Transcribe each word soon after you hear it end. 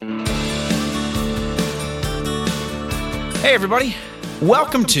Hey, everybody.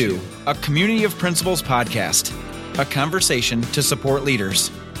 Welcome to a Community of Principals podcast, a conversation to support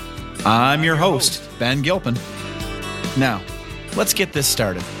leaders. I'm your host, Ben Gilpin. Now, let's get this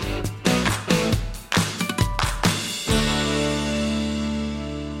started.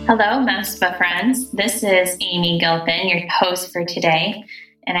 Hello, MESPA friends. This is Amy Gilpin, your host for today,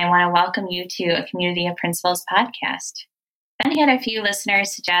 and I want to welcome you to a Community of Principals podcast. Ben had a few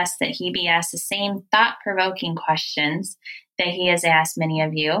listeners suggest that he be asked the same thought-provoking questions that he has asked many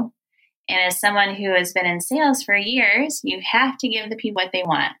of you. And as someone who has been in sales for years, you have to give the people what they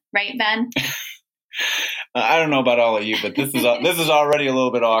want. Right, Ben? I don't know about all of you, but this is already a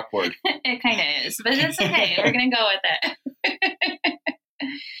little bit awkward. It kind of is, but it's okay. We're going to go with it.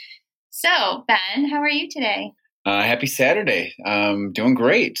 So, Ben, how are you today? Happy Saturday. Doing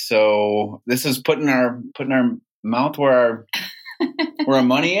great. So this is putting our mouth where our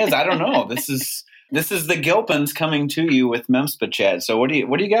money is. I don't know. This is the Gilpins coming to you with MEMSPA chat. So what do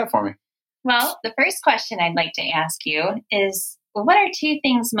you got for me? Well, the first question I'd like to ask you is, what are two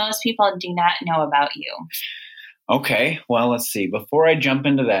things most people do not know about you? Okay. Well, let's see. Before I jump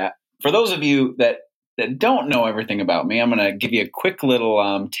into that, for those of you that don't know everything about me, I'm going to give you a quick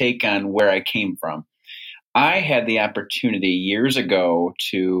little take on where I came from. I had the opportunity years ago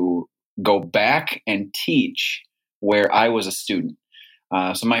to go back and teach where I was a student.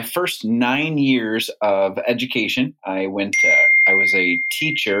 So my first 9 years of education, I was a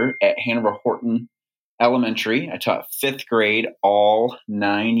teacher at Hanover Horton Elementary. I taught fifth grade all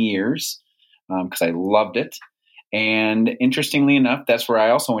 9 years because I loved it. And interestingly enough, that's where I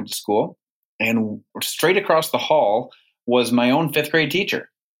also went to school. And straight across the hall was my own fifth grade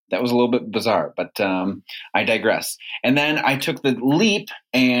teacher. That was a little bit bizarre, but I digress. And then I took the leap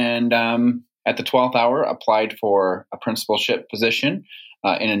and at the 12th hour applied for a principalship position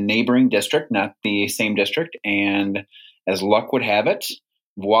in a neighboring district, not the same district. And as luck would have it,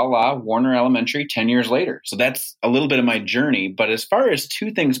 voila, Warner Elementary 10 years later. So that's a little bit of my journey. But as far as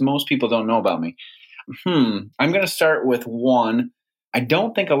two things most people don't know about me, I'm going to start with one. I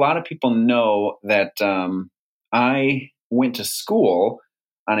don't think a lot of people know that I went to school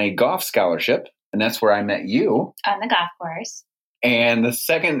on a golf scholarship, and that's where I met you. On the golf course. And the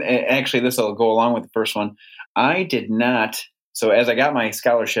second, actually, this will go along with the first one. I did not. So as I got my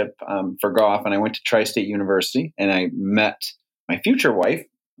scholarship for golf and I went to Tri-State University and I met my future wife,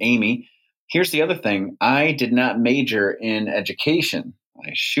 Amy, here's the other thing. I did not major in education.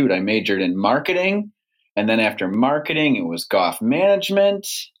 I majored in marketing. And then after marketing, it was golf management.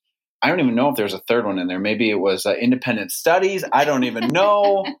 I don't even know if there's a third one in there. Maybe it was independent studies. I don't even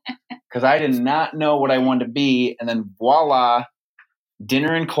know because I did not know what I wanted to be. And then voila,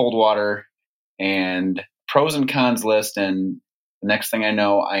 dinner in Coldwater and pros and cons list. And the next thing I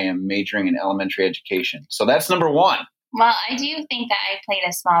know, I am majoring in elementary education. So that's number one. Well, I do think that I played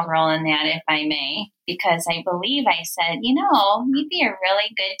a small role in that, if I may, because I believe I said, you'd be a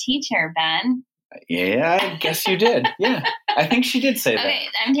really good teacher, Ben. Yeah, I guess you did. Yeah, I think she did say that. Okay,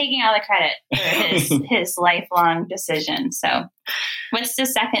 I'm taking all the credit for his lifelong decision. So what's the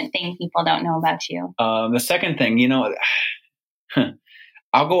second thing people don't know about you? The second thing,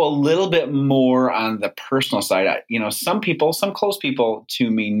 I'll go a little bit more on the personal side. Some close people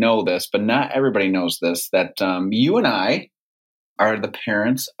to me know this, but not everybody knows this, that you and I are the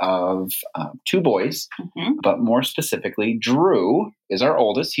parents of two boys, but more specifically, Drew is our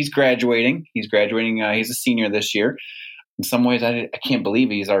oldest. He's graduating. He's a senior this year. In some ways, I can't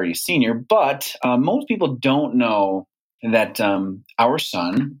believe he's already a senior, but most people don't know that our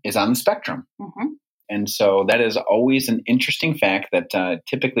son is on the spectrum. And so that is always an interesting fact that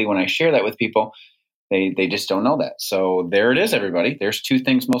typically when I share that with people, they just don't know that. So there it is, everybody. There's two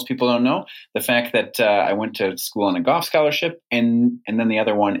things most people don't know. The fact that I went to school on a golf scholarship, and then the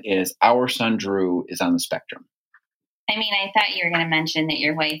other one is our son, Drew, is on the spectrum. I mean, I thought you were going to mention that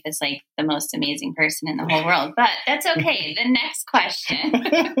your wife is like the most amazing person in the whole world, but that's okay. The next question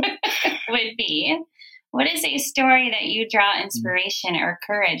would be, what is a story that you draw inspiration or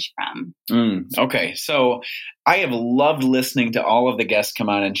courage from? Okay. So I have loved listening to all of the guests come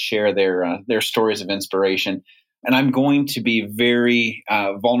on and share their stories of inspiration. And I'm going to be very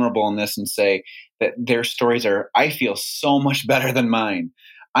vulnerable in this and say that their stories are, I feel, so much better than mine.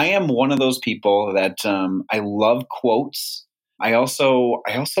 I am one of those people that I love quotes. I also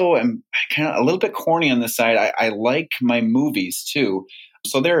am kind of a little bit corny on this side. I like my movies too.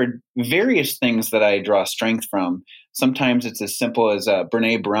 So there are various things that I draw strength from. Sometimes it's as simple as a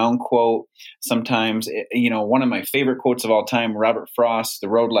Brene Brown quote. Sometimes, one of my favorite quotes of all time, Robert Frost, The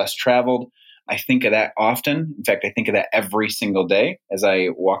Road Less Traveled. I think of that often. In fact, I think of that every single day as I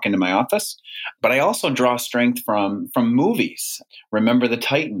walk into my office. But I also draw strength from movies. Remember the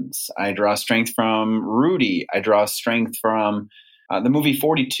Titans. I draw strength from Rudy. I draw strength from the movie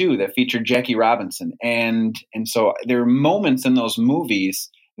 42 that featured Jackie Robinson. And so there are moments in those movies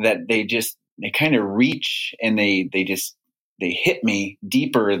that they kind of reach, and they hit me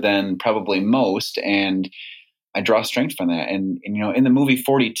deeper than probably most. And I draw strength from that. And in the movie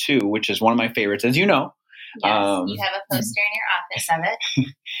 42, which is one of my favorites, as you know. Yes, you have a poster in your office of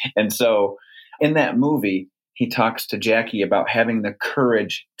it. And so in that movie, he talks to Jackie about having the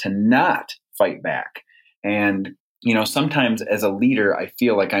courage to not fight back. And, sometimes as a leader, I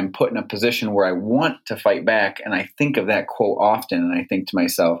feel like I'm put in a position where I want to fight back. And I think of that quote often. And I think to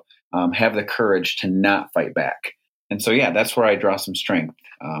myself, have the courage to not fight back. And so, that's where I draw some strength.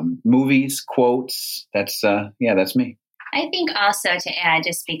 Movies, quotes, that's me. I think also to add,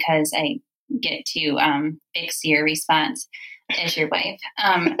 just because I get to fix your response as your wife,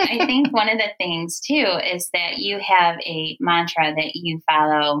 I think one of the things too is that you have a mantra that you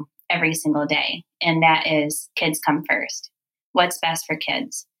follow every single day, and that is kids come first. What's best for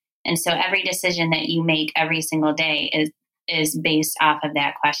kids? And so every decision that you make every single day is based off of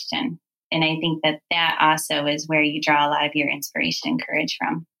that question. And I think that also is where you draw a lot of your inspiration and courage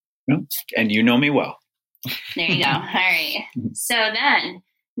from. And you know me well. There you go. All right. So then,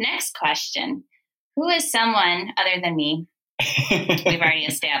 next question. Who is someone other than me? We've already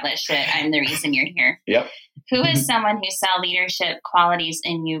established that I'm the reason you're here. Yep. Who is someone who saw leadership qualities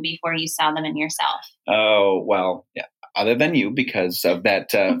in you before you saw them in yourself? Oh, well, yeah. Other than you, because of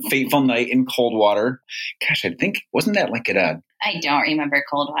that fateful night in Coldwater. Gosh, I think, wasn't that like I don't remember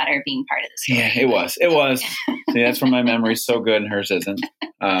Coldwater being part of the story. Yeah, it was. It was. See, that's where my memory's so good and hers isn't.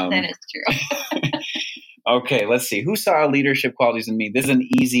 That is true. Okay, let's see. Who saw leadership qualities in me? This is an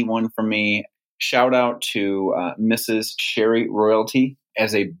easy one for me. Shout out to Mrs. Sherry Royalty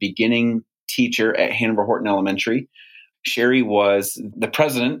as a beginning teacher at Hanover Horton Elementary. Sherry was the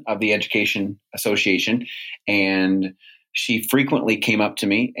president of the Education Association, and she frequently came up to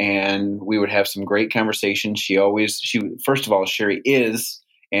me and we would have some great conversations. First of all, Sherry is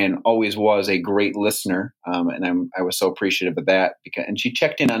and always was a great listener. And I was so appreciative of that and she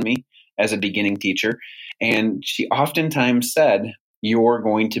checked in on me as a beginning teacher. And she oftentimes said, you're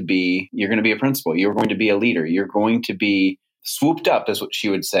going to be a principal. You're going to be a leader. You're going to be swooped up, is what she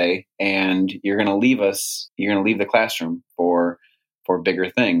would say. And you're going to leave the classroom for bigger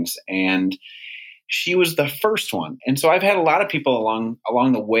things. And she was the first one. And so I've had a lot of people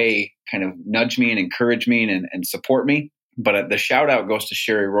along the way kind of nudge me and encourage me and support me. But the shout out goes to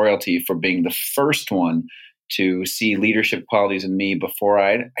Sherry Royalty for being the first one to see leadership qualities in me before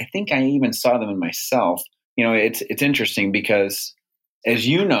I think I even saw them in myself. It's interesting because, as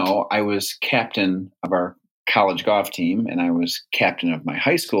you know, I was captain of our college golf team and I was captain of my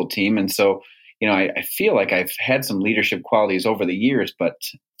high school team. And so, I feel like I've had some leadership qualities over the years, but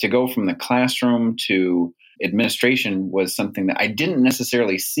to go from the classroom to administration was something that I didn't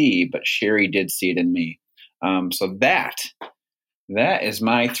necessarily see, but Sherry did see it in me. So that is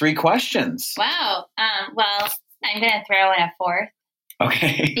my 3 questions. Wow. Well, I'm going to throw in a 4th.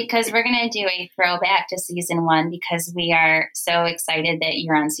 Okay. Because we're going to do a throwback to season 1 because we are so excited that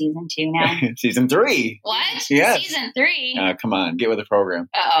you're on season 2 now. Season 3. What? Yes. Season 3? Come on, get with the program.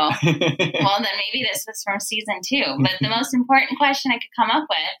 Uh-oh. Well, then maybe this was from season 2. But the most important question I could come up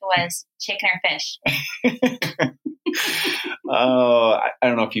with was chicken or fish. Oh, I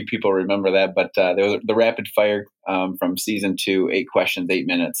don't know if you people remember that, but there was the rapid fire from season 2, 8 questions, 8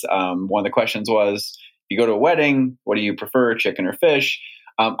 minutes. One of the questions was, you go to a wedding, what do you prefer, chicken or fish?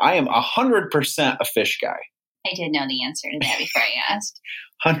 I am 100% a fish guy. I did know the answer to that before I asked.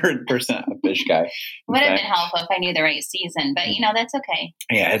 100% a fish guy. Would have been helpful if I knew the right season, but that's okay.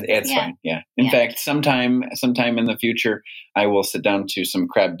 Yeah, it's fine. Yeah. In fact, sometime in the future, I will sit down to some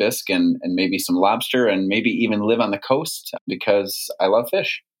crab bisque and maybe some lobster and maybe even live on the coast because I love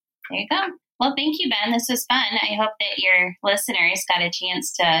fish. There you go. Well, thank you, Ben. This was fun. I hope that your listeners got a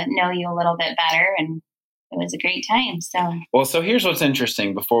chance to know you a little bit better, and it was a great time. So here's what's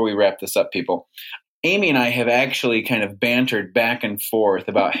interesting before we wrap this up, people. Amy and I have actually kind of bantered back and forth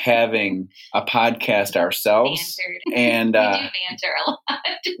about having a podcast ourselves. And we do banter a lot.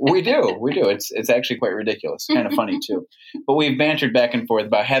 We do. It's actually quite ridiculous. Kind of funny too. But we've bantered back and forth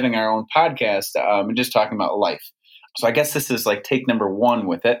about having our own podcast and just talking about life. So I guess this is like take number 1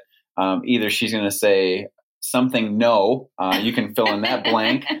 with it. Either she's going to say something no, you can fill in that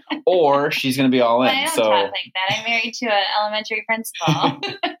blank, or she's going to be all in. But I don't talk like that. I'm married to an elementary principal.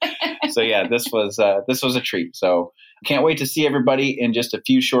 So yeah, this was a treat. So can't wait to see everybody in just a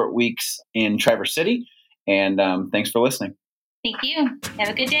few short weeks in Traverse City. And thanks for listening. Thank you. Have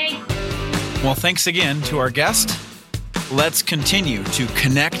a good day. Well, thanks again to our guest. Let's continue to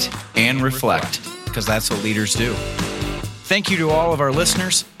connect and reflect, because that's what leaders do. Thank you to all of our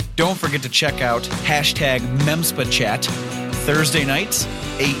listeners. Don't forget to check out #MEMSPAChat Thursday nights,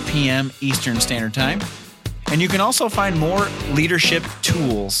 8 p.m. Eastern Standard Time. And you can also find more leadership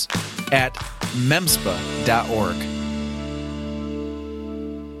tools at memspa.org.